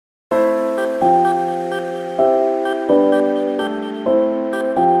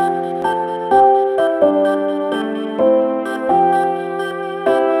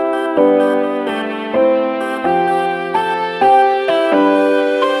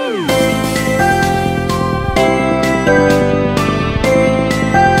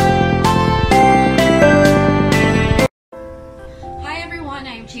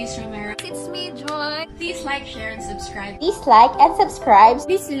Please like and subscribe.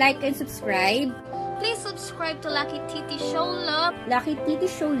 Please like and subscribe. Please subscribe to Lucky Titi Show Love. Lucky Titi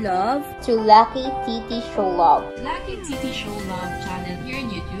Show Love. To Lucky Titi Show Love. Lucky Titi Show Love channel here on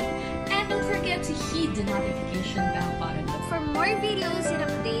YouTube. And don't forget to hit the notification bell button. For more videos and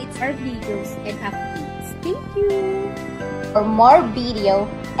updates. Thank you. For more video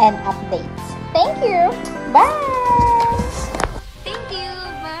and updates. Thank you. Bye. Thank you.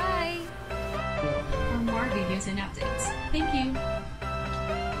 Bye. For more videos and updates. Thank you.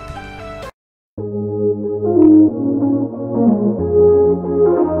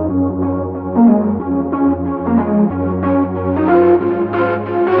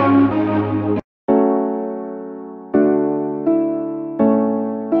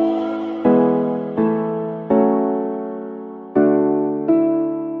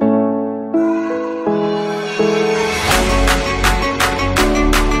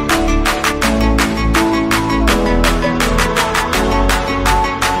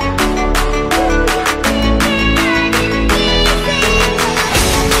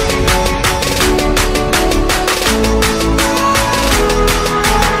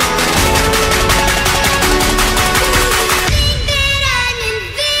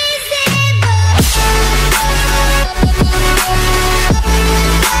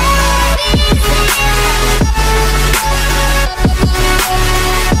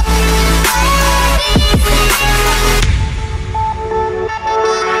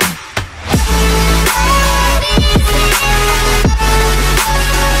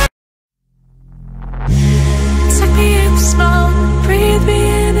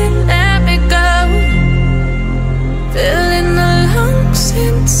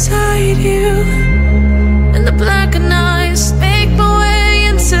 Inside you, and the blackened eyes make my way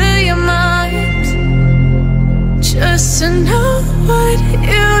into your mind, just to know what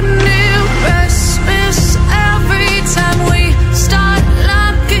you knew. Restless every time we start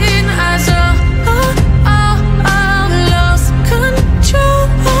locking eyes. Lost control.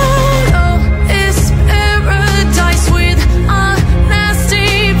 Oh, it's paradise with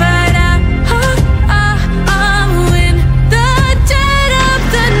honesty, but I'm in the dead of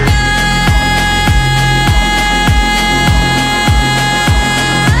the night.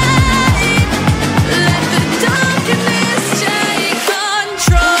 Let the darkness take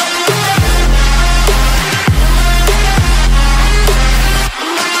control.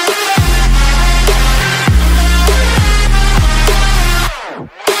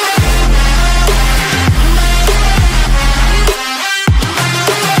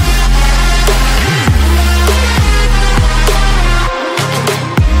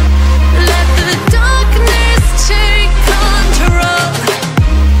 Let the darkness take control.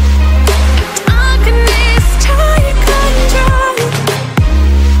 Darkness take control.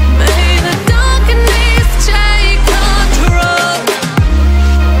 May the darkness take control.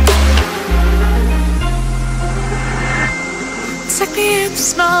 Take me in the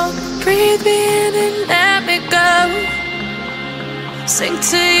smoke, breathe me in and let me go. Sink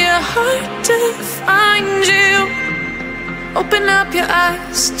to your heart to find you. Open up your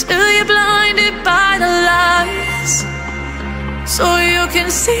eyes till you're blinded by the lies, so you can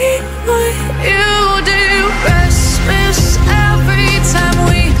see what you do. Restless every time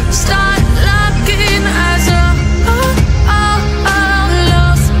we start locking eyes.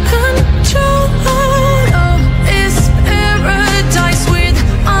 Lost control. Oh, it's paradise with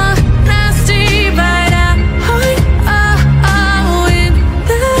honesty, but I'm in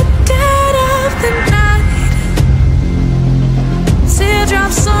the dead of the night.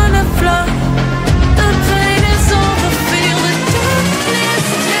 Teardrops on the floor. The pain is over. Feel the darkness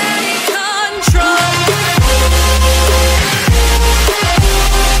take control.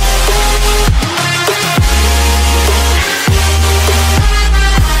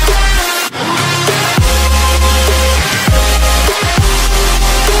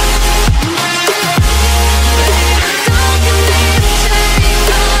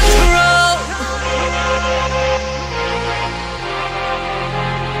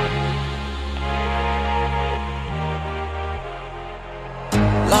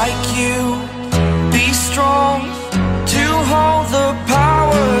 Like you, be strong to hold the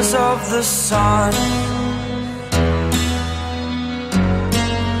powers of the sun.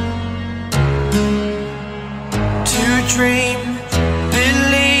 To dream,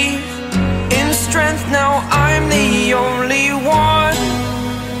 believe in strength. Now I'm the only one,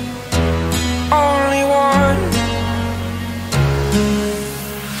 only one.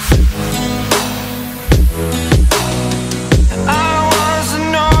 I was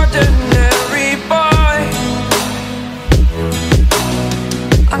an ordinary boy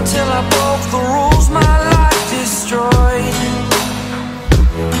until I broke the rules my life destroyed.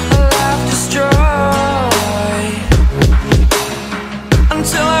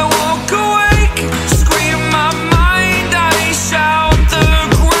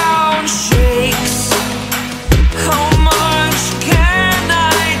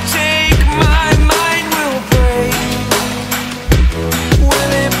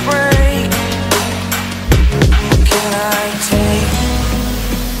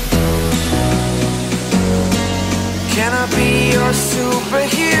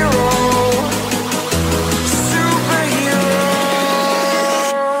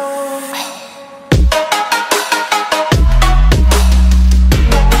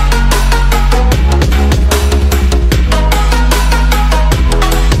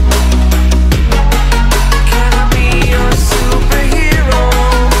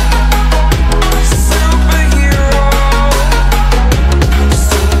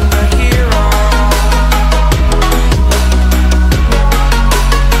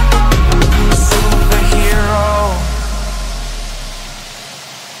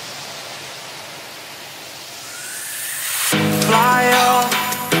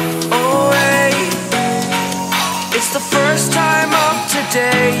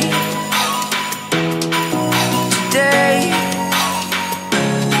 today.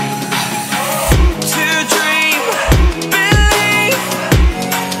 To dream, believe,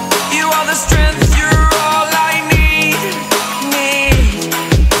 you are the strength, you're all I need.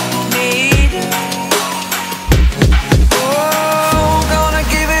 Oh, gonna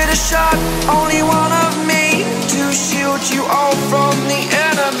give it a shot, only one of me, to shield you all from the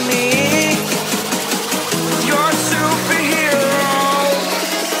enemy. You're a superhero,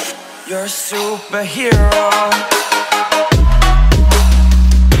 you're a superhero.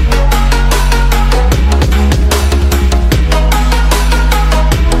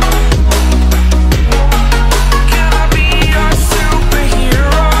 Can I be your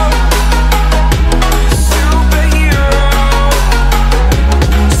superhero? Superhero.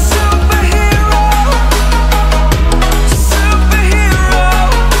 Superhero. Superhero.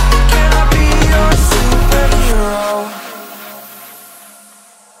 Can I be your superhero?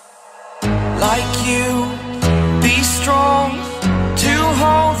 Like you, be strong to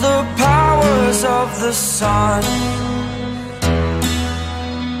hold the powers of the sun.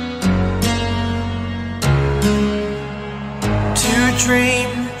 To dream,